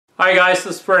Hi guys,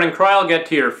 this is Vernon Croy. I'll get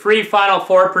to your free Final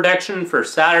Four prediction for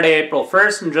Saturday, April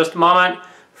 1st in just a moment.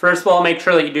 First of all, make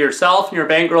sure that you do yourself and your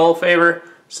bankroll a favor.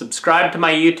 Subscribe to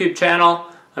my YouTube channel.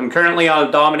 I'm currently on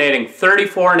a dominating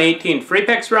 34-18 free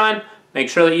picks run. Make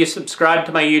sure that you subscribe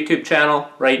to my YouTube channel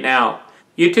right now.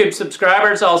 YouTube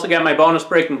subscribers also get my bonus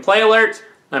break and play alerts.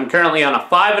 I'm currently on a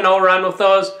 5-0 run with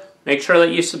those. Make sure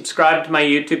that you subscribe to my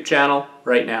YouTube channel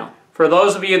right now. For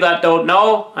those of you that don't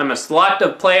know, I'm a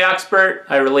selective play expert.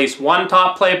 I release one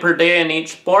top play per day in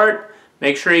each sport.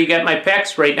 Make sure you get my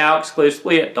picks right now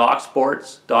exclusively at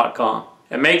DocSports.com.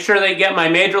 And make sure that you get my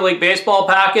Major League Baseball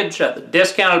package at the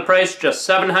discounted price, just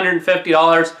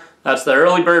 $750. That's the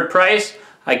early bird price.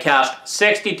 I cashed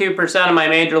 62% of my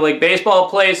Major League Baseball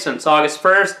plays since August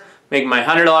 1st, making my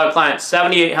 $100 client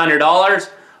 $7,800.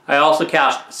 I also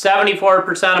cashed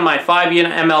 74% of my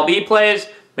 5-unit MLB plays,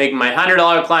 making my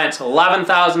 $100 clients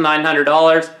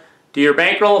 $11,900. Do your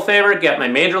bankroll a favor, get my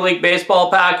Major League Baseball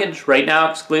package right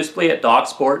now exclusively at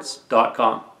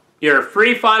DocSports.com. Your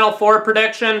free Final Four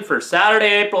prediction for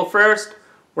Saturday, April 1st.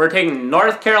 We're taking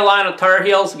North Carolina Tar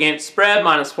Heels against spread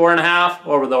 -4.5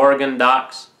 over the Oregon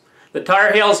Ducks. The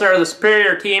Tar Heels are the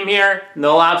superior team here, and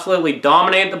they'll absolutely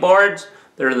dominate the boards.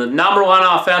 They're the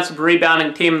 #1 offensive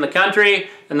rebounding team in the country,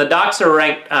 and the Ducks are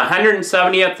ranked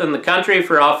 170th in the country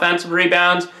for offensive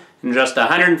rebounds and just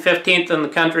 115th in the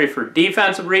country for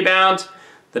defensive rebounds.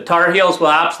 The Tar Heels will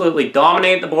absolutely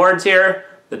dominate the boards here.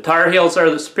 The Tar Heels are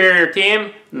the superior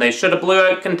team, and they should have blew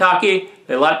out Kentucky.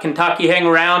 They let Kentucky hang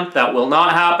around. That will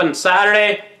not happen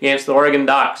Saturday against the Oregon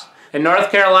Ducks. And North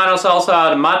Carolina's also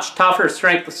had a much tougher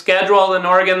strength of schedule than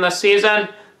Oregon this season.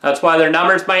 That's why their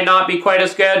numbers might not be quite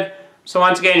as good. So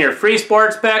once again, your free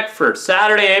sports pick for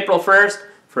Saturday, April 1st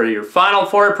for your Final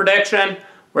Four prediction.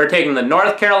 We're taking the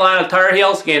North Carolina Tar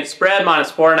Heels against spread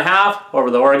 -4.5 over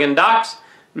the Oregon Ducks.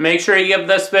 Make sure you give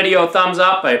this video a thumbs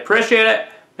up. I appreciate it.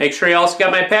 Make sure you also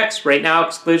get my picks right now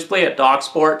exclusively at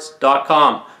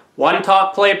DocSports.com. One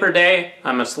top play per day.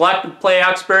 I'm a selective play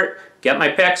expert. Get my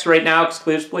picks right now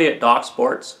exclusively at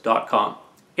DocSports.com.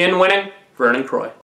 In winning, Vernon Croy.